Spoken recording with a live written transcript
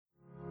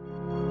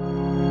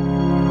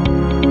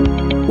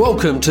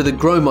Welcome to the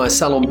Grow My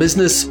Salon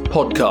Business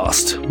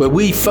podcast, where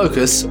we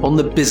focus on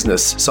the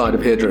business side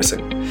of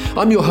hairdressing.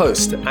 I'm your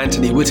host,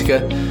 Anthony Whitaker,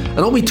 and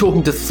I'll be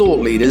talking to thought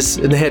leaders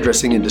in the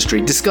hairdressing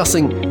industry,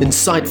 discussing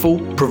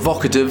insightful,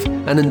 provocative,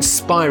 and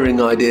inspiring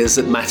ideas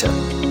that matter.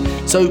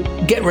 So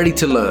get ready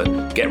to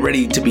learn, get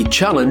ready to be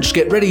challenged,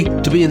 get ready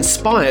to be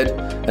inspired,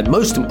 and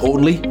most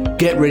importantly,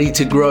 get ready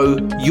to grow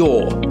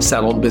your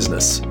salon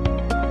business.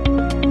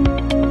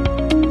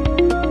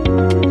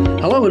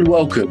 Hello and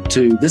welcome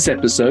to this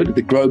episode of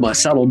the Grow My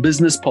Salon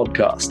Business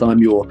podcast. I'm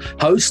your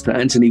host,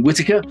 Anthony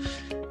Whitaker,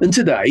 and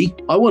today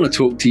I want to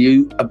talk to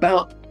you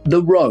about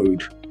the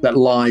road that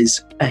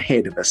lies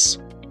ahead of us.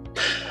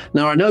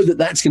 Now, I know that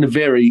that's going to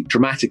vary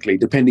dramatically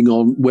depending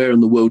on where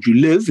in the world you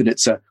live, and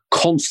it's a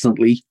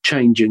constantly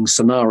changing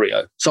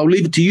scenario. So I'll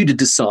leave it to you to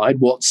decide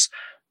what's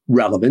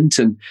relevant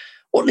and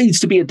what needs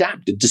to be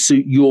adapted to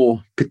suit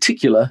your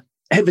particular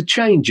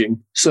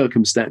ever-changing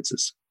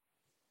circumstances.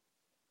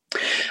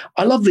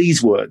 I love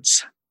these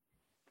words: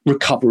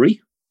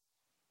 recovery,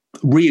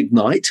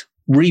 reignite,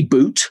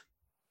 reboot,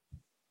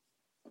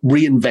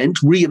 reinvent,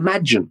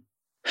 reimagine,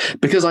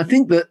 because I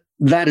think that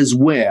that is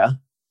where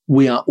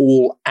we are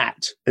all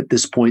at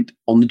this point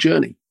on the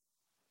journey.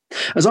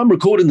 As I'm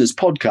recording this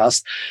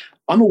podcast,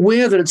 I'm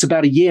aware that it's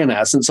about a year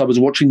now since I was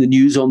watching the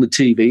news on the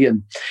TV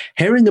and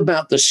hearing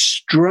about the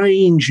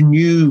strange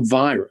new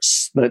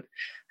virus that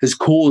has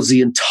caused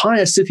the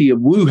entire city of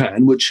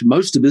Wuhan, which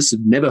most of us have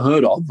never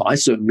heard of, I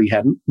certainly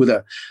hadn't, with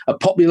a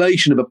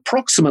population of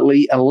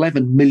approximately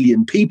 11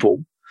 million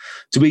people,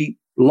 to be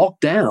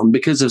locked down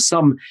because of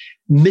some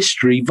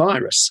mystery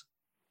virus.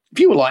 If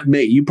you were like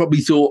me, you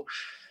probably thought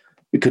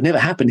it could never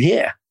happen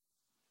here.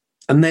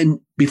 And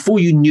then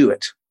before you knew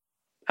it,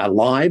 our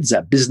lives,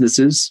 our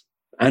businesses,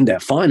 and our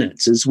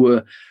finances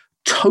were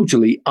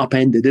totally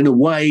upended in a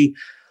way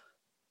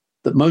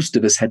that most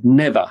of us had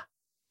never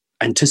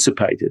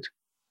anticipated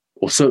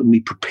or certainly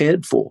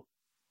prepared for.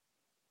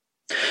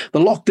 The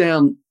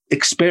lockdown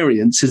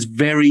experience has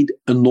varied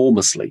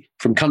enormously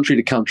from country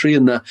to country,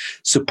 and the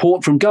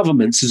support from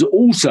governments has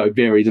also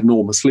varied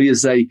enormously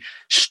as they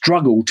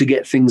struggle to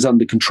get things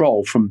under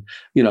control from,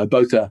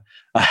 both a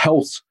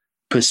health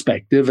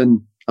perspective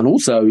and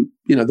also,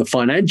 the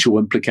financial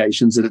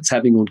implications that it's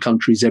having on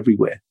countries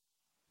everywhere.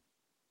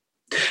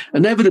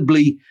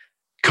 Inevitably,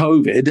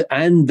 COVID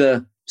and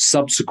the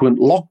subsequent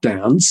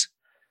lockdowns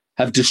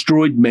have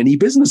destroyed many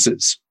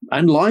businesses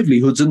and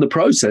livelihoods in the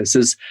process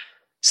as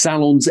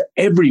salons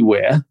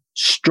everywhere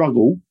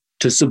struggle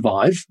to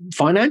survive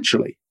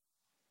financially.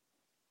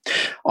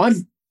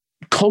 I've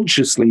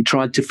consciously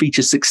tried to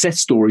feature success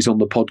stories on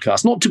the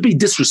podcast, not to be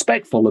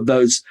disrespectful of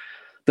those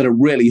that are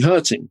really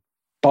hurting,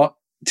 but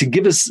to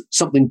give us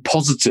something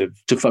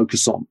positive to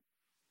focus on.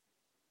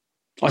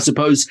 I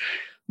suppose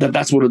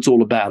that's what it's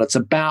all about. It's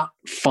about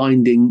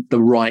finding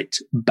the right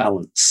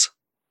balance.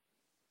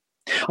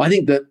 I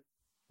think that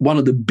one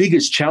of the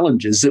biggest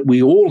challenges that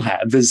we all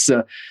have is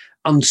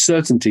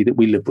uncertainty that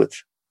we live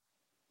with.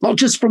 Not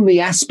just from the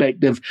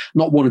aspect of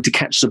not wanting to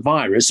catch the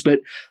virus,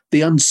 but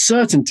the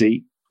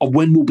uncertainty of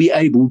when we'll be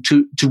able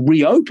to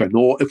reopen,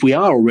 or if we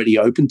are already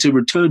open, to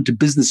return to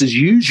business as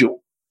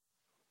usual.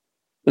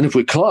 And if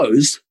we're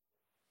closed,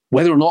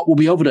 whether or not we'll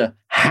be able to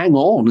hang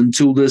on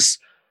until this,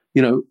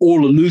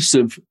 all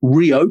elusive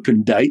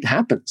reopen date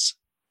happens.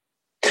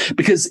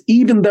 Because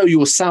even though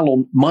your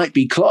salon might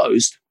be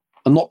closed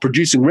and not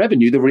producing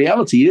revenue, the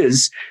reality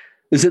is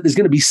that there's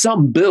going to be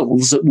some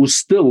bills that will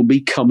still be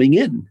coming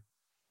in,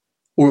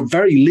 or at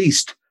very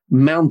least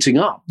mounting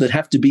up, that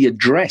have to be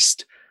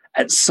addressed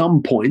at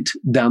some point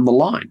down the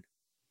line.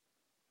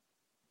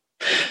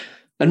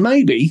 And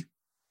maybe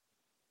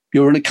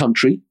you're in a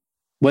country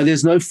where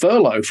there's no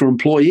furlough for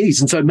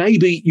employees. And so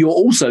maybe you're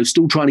also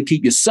still trying to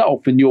keep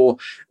yourself and your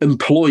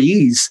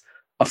employees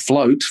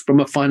afloat from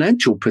a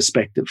financial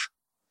perspective.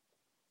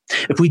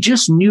 If we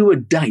just knew a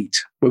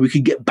date where we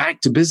could get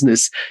back to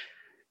business,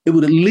 it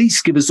would at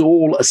least give us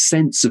all a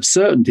sense of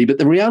certainty. But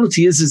the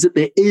reality is that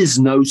there is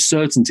no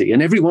certainty,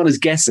 and everyone is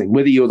guessing,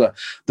 whether you're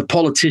the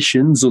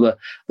politicians or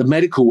the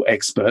medical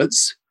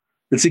experts.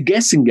 It's a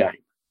guessing game.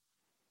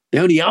 The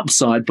only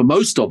upside for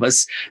most of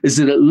us is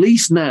that at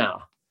least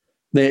now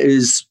there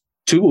is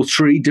 2 or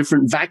 3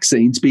 different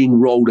vaccines being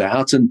rolled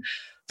out. And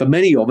for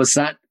many of us,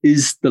 that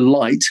is the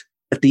light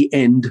at the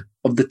end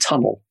of the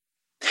tunnel.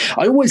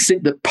 I always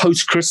think that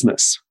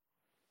post-Christmas,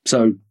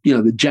 so,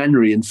 the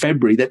January and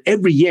February, that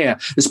every year,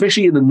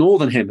 especially in the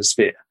Northern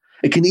Hemisphere,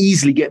 it can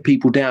easily get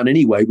people down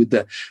anyway with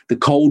the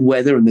cold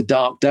weather and the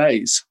dark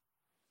days.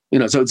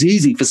 So it's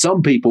easy for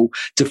some people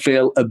to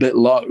feel a bit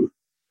low.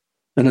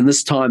 And in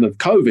this time of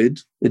COVID,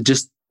 it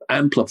just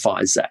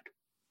amplifies that.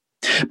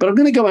 But I'm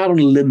going to go out on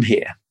a limb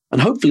here, and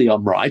hopefully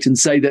I'm right, and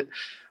say that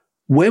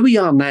where we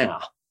are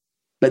now,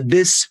 that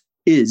this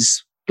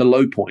is the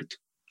low point,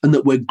 and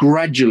that we're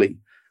gradually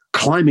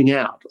climbing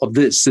out of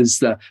this as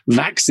the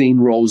vaccine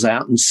rolls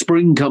out and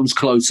spring comes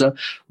closer.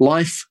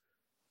 Life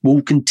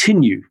will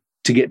continue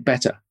to get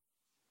better.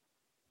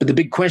 But the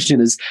big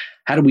question is,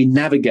 how do we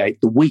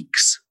navigate the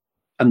weeks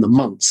and the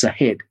months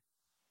ahead?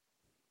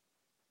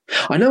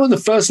 I know in the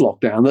first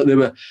lockdown that there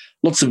were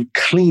lots of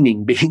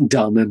cleaning being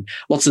done and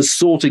lots of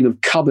sorting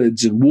of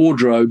cupboards and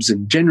wardrobes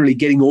and generally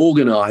getting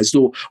organized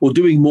or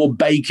doing more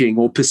baking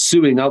or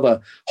pursuing other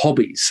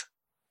hobbies.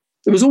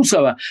 There was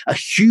also a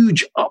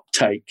huge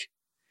uptake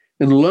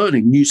in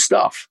learning new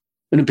stuff,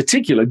 and in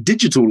particular,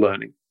 digital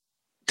learning.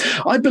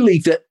 I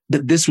believe that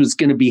this was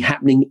going to be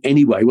happening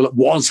anyway. Well, it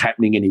was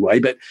happening anyway,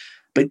 but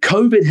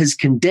COVID has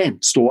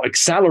condensed or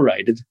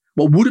accelerated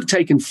what would have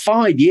taken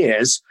 5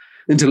 years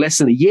into less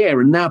than a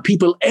year. And now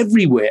people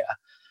everywhere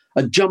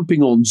are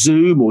jumping on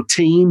Zoom or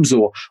Teams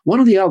or one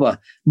of the other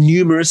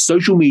numerous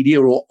social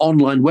media or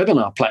online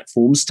webinar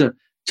platforms to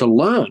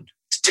learn,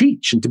 to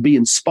teach, and to be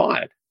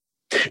inspired.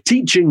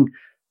 Teaching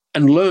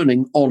and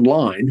learning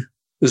online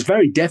is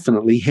very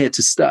definitely here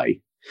to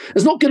stay.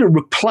 It's not going to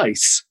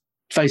replace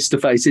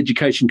face-to-face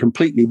education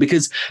completely,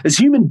 because as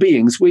human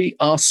beings, we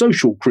are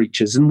social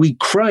creatures and we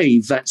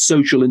crave that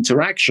social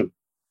interaction,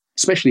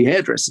 especially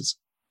hairdressers.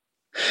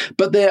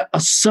 But there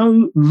are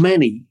so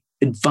many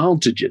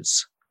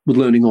advantages with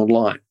learning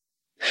online,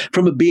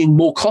 from it being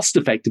more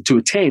cost-effective to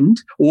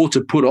attend or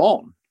to put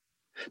on,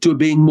 to it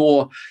being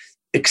more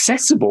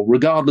accessible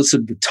regardless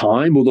of the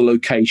time or the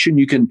location.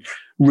 You can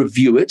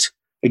review it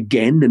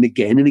again and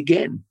again and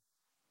again.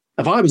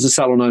 If I was a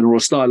salon owner or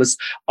a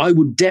stylist, I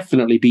would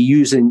definitely be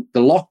using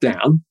the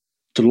lockdown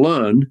to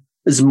learn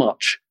as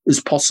much as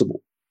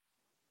possible.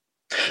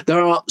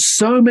 There are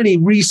so many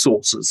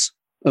resources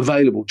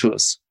available to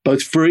us,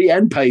 both free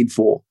and paid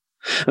for.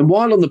 And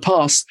while in the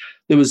past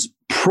there was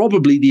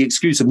probably the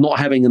excuse of not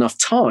having enough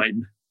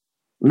time,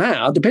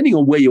 now, depending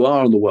on where you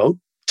are in the world,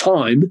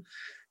 time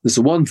is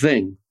the one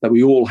thing that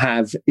we all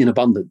have in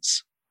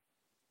abundance.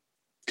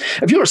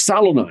 If you're a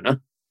salon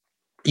owner,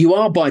 you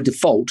are by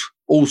default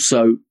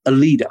also a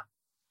leader.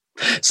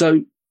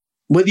 So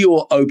whether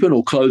you're open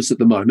or closed at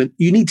the moment,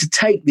 you need to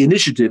take the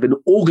initiative and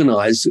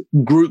organize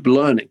group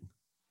learning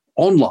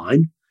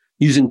online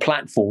using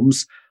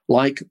platforms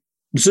like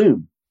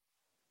Zoom.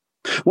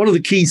 One of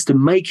the keys to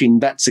making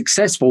that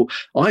successful,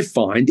 I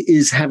find,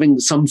 is having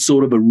some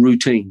sort of a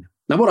routine.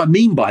 Now, what I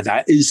mean by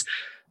that is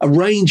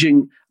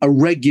arranging a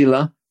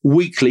regular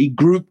weekly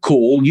group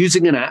call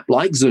using an app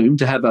like Zoom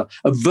to have a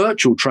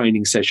virtual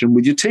training session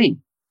with your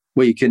team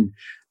where you can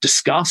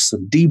discuss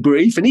and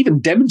debrief and even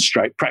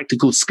demonstrate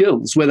practical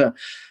skills, whether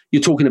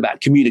you're talking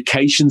about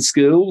communication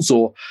skills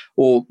or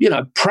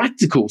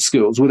practical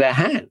skills with our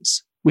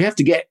hands. We have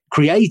to get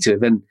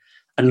creative and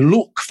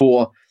look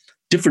for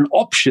different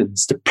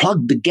options to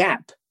plug the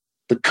gap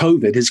that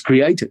COVID has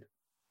created.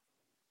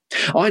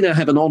 I now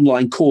have an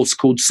online course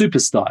called Super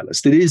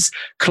Stylist. It is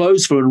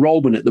closed for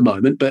enrollment at the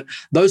moment, but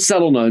those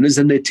salon owners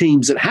and their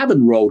teams that have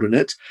enrolled in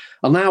it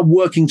are now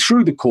working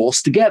through the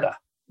course together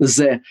as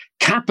they're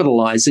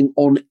capitalizing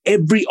on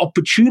every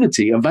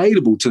opportunity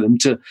available to them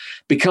to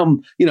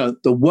become,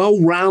 the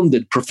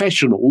well-rounded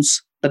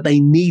professionals that they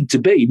need to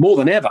be more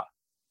than ever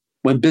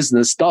when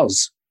business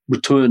does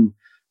return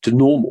to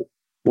normal,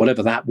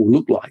 whatever that will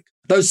look like.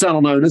 Those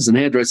salon owners and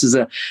hairdressers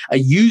are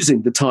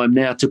using the time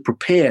now to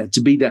prepare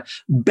to be the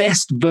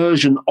best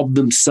version of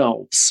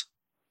themselves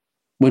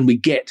when we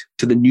get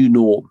to the new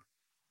norm,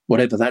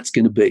 whatever that's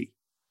going to be.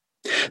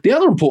 The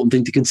other important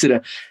thing to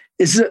consider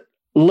is that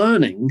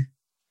learning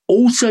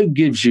also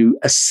gives you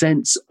a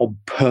sense of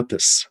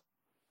purpose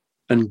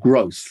and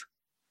growth.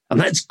 And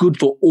that's good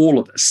for all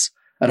of us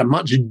at a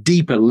much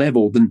deeper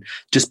level than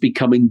just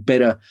becoming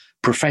better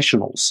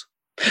professionals.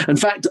 In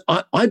fact,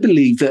 I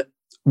believe that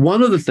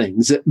one of the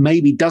things that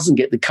maybe doesn't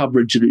get the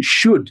coverage that it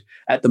should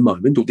at the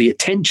moment, or the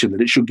attention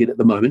that it should get at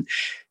the moment,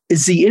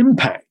 is the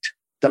impact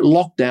that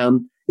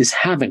lockdown is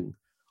having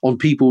on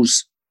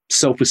people's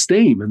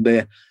self-esteem and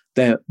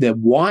their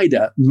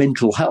wider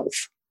mental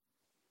health.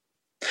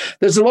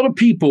 There's a lot of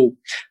people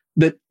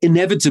that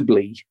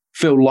inevitably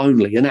feel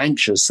lonely and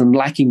anxious and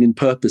lacking in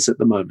purpose at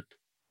the moment.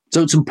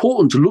 So it's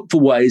important to look for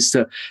ways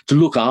to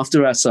look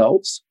after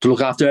ourselves, to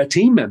look after our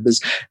team members,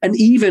 and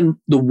even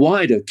the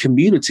wider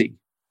community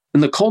in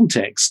the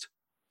context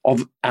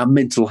of our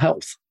mental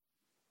health.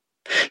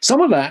 Some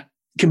of that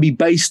can be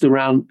based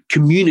around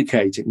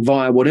communicating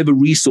via whatever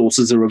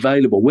resources are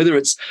available, whether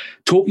it's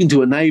talking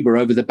to a neighbor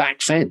over the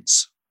back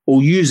fence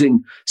or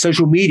using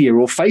social media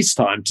or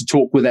FaceTime to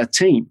talk with our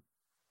team.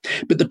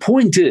 But the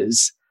point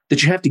is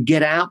that you have to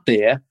get out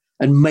there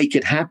and make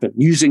it happen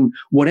using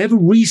whatever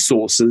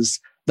resources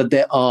that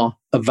there are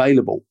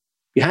available.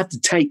 You have to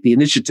take the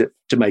initiative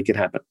to make it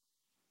happen.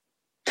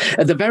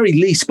 At the very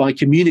least, by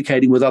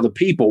communicating with other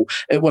people,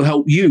 it will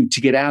help you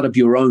to get out of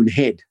your own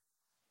head.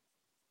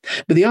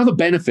 But the other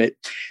benefit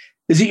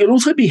is that you'll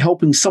also be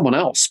helping someone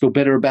else feel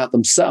better about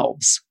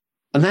themselves.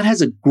 And that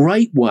has a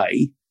great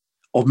way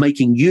of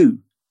making you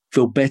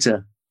feel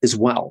better as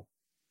well.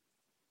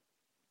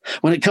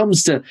 When it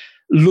comes to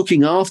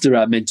looking after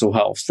our mental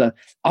health, the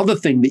other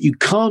thing that you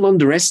can't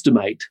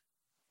underestimate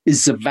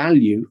is the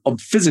value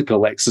of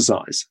physical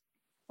exercise.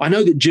 I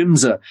know that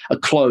gyms are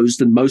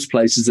closed in most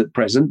places at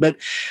present, but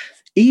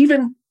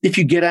even if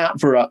you get out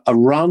for a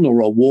run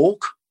or a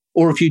walk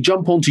Or if you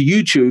jump onto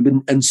YouTube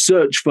and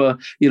search for,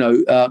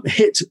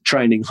 HIIT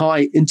training,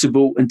 high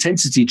interval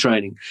intensity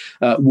training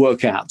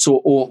workouts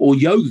or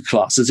yoga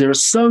classes, there are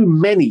so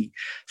many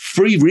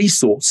free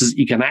resources that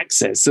you can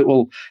access that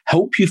will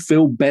help you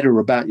feel better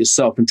about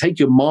yourself and take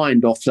your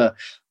mind off the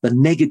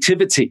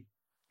negativity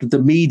that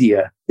the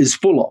media is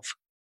full of.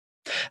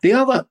 The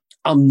other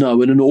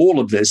unknown in all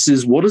of this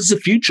is, what does the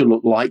future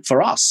look like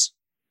for us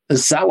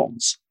as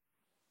salons?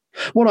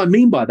 What I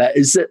mean by that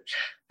is that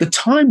the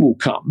time will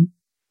come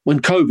when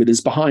COVID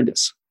is behind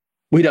us.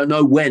 We don't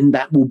know when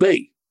that will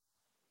be.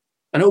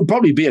 And it will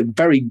probably be a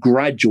very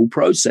gradual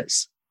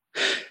process.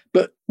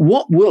 But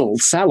what will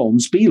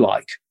salons be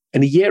like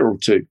in a year or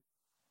two?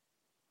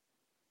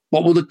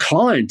 What will the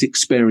client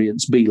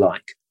experience be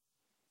like?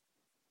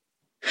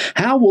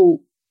 How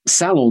will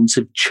salons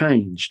have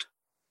changed?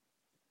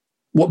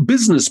 What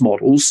business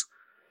models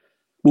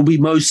will be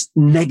most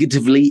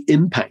negatively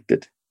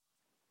impacted?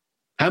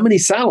 How many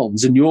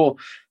salons in your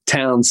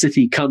town,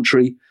 city,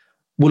 country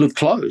will have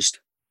closed?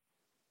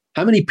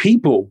 How many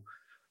people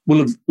will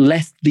have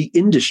left the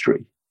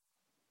industry?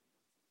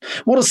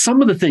 What are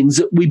some of the things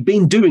that we've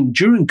been doing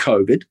during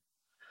COVID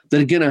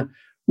that are going to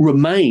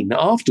remain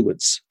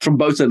afterwards from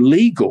both a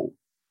legal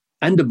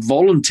and a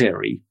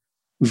voluntary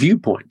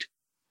viewpoint?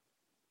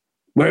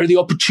 Where are the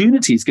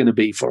opportunities going to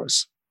be for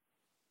us?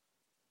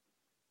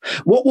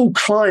 What will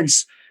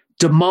clients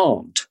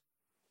demand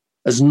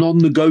as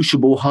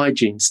non-negotiable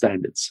hygiene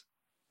standards?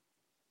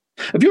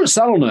 If you're a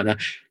salon owner,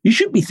 you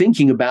should be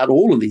thinking about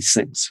all of these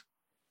things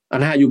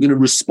and how you're going to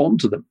respond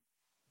to them.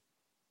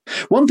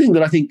 One thing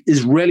that I think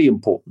is really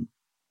important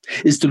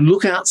is to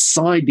look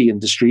outside the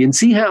industry and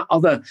see how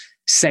other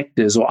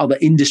sectors or other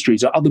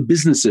industries or other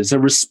businesses are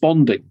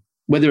responding,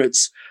 whether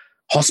it's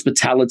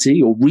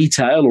hospitality or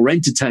retail or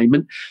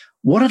entertainment.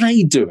 What are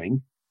they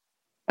doing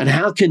and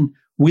how can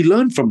we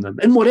learn from them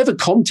in whatever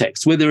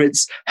context, whether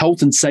it's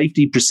health and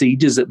safety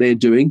procedures that they're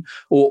doing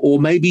or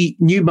maybe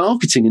new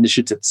marketing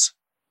initiatives?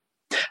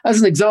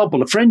 As an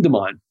example, a friend of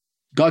mine,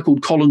 a guy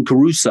called Colin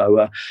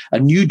Caruso, a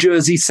New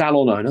Jersey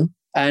salon owner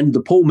and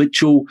the Paul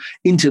Mitchell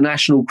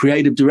International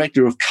Creative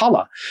Director of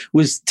Color,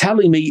 was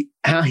telling me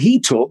how he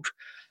took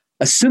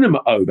a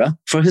cinema over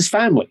for his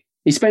family.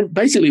 He spent,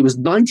 basically, it was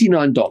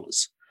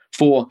 $99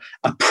 for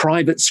a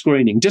private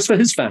screening just for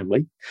his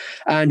family.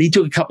 And he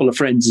took a couple of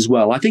friends as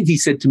well. I think he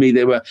said to me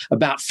there were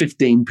about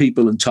 15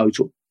 people in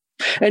total.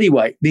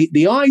 Anyway,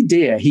 the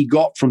idea he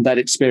got from that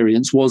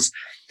experience was,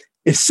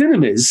 if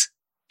cinemas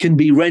can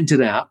be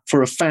rented out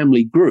for a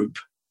family group,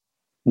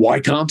 why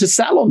can't a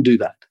salon do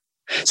that?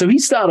 So he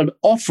started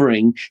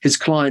offering his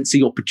clients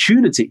the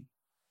opportunity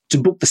to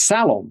book the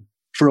salon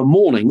for a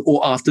morning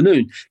or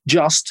afternoon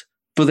just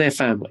for their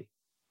family.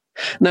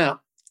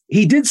 Now,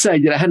 he did say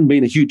that it hadn't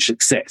been a huge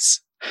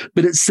success,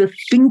 but it's the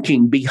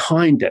thinking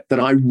behind it that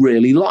I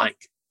really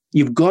like.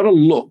 You've got to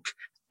look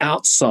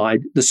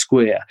outside the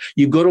square.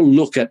 You've got to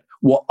look at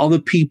what other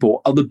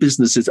people, other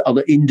businesses,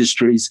 other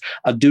industries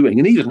are doing,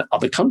 and even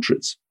other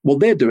countries, what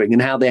they're doing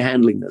and how they're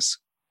handling this.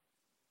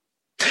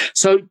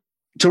 So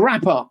to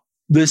wrap up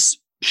this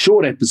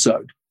short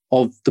episode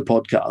of the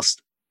podcast,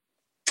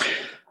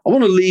 I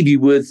want to leave you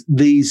with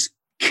these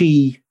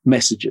key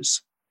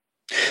messages.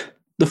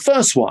 The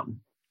first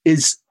one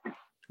is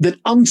that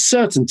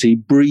uncertainty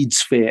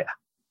breeds fear.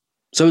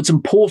 So it's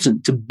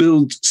important to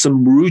build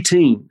some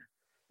routine,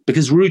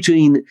 because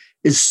routine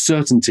is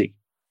certainty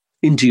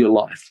into your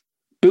life.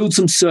 Build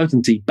some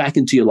certainty back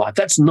into your life.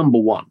 That's number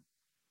one.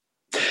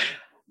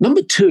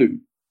 Number two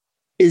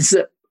is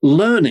that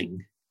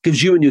learning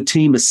gives you and your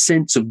team a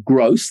sense of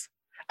growth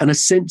and a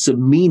sense of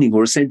meaning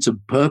or a sense of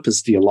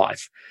purpose to your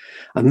life.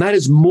 And that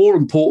is more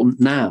important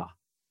now,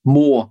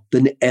 more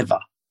than ever.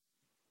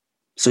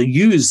 So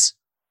use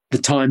the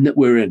time that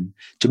we're in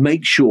to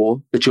make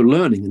sure that you're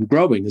learning and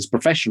growing as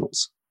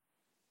professionals.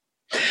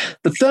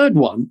 The third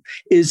one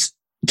is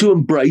to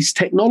embrace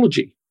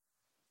technology.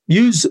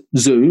 Use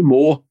Zoom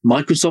or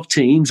Microsoft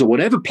Teams or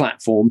whatever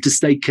platform to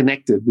stay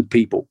connected with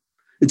people.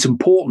 It's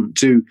important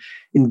to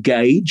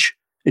engage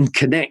and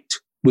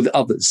connect with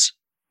others.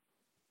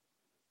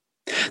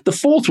 The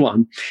fourth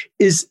one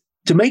is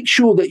to make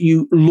sure that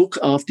you look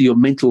after your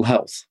mental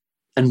health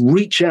and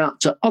reach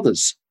out to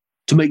others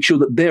to make sure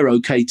that they're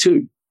okay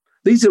too.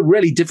 These are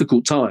really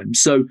difficult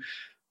times, so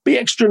be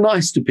extra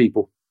nice to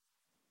people.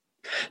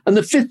 And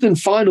the fifth and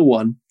final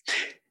one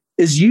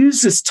is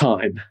use this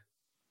time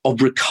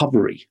of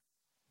recovery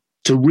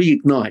to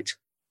reignite,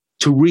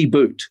 to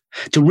reboot,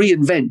 to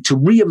reinvent, to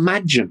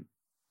reimagine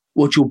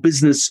what your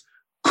business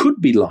could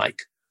be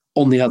like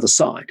on the other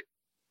side.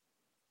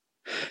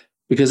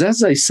 Because as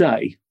they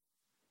say,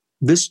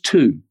 this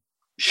too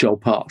shall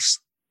pass.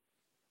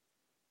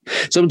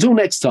 So until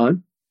next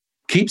time,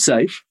 keep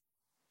safe,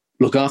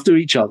 look after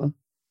each other,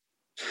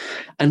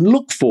 and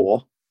look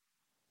for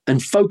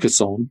and focus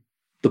on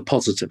the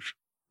positive.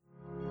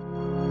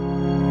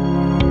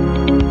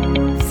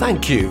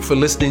 Thank you for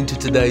listening to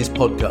today's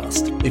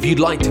podcast. If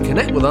you'd like to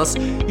connect with us,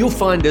 you'll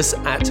find us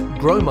at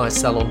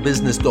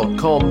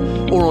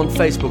growmysalonbusiness.com or on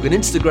Facebook and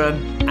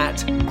Instagram at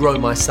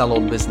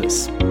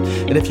growmysalonbusiness.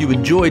 And if you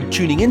enjoyed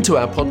tuning into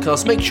our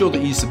podcast, make sure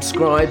that you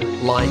subscribe,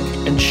 like,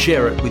 and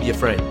share it with your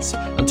friends.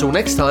 Until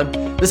next time,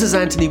 this is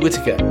Anthony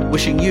Whitaker,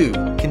 wishing you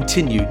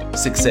continued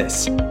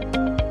success.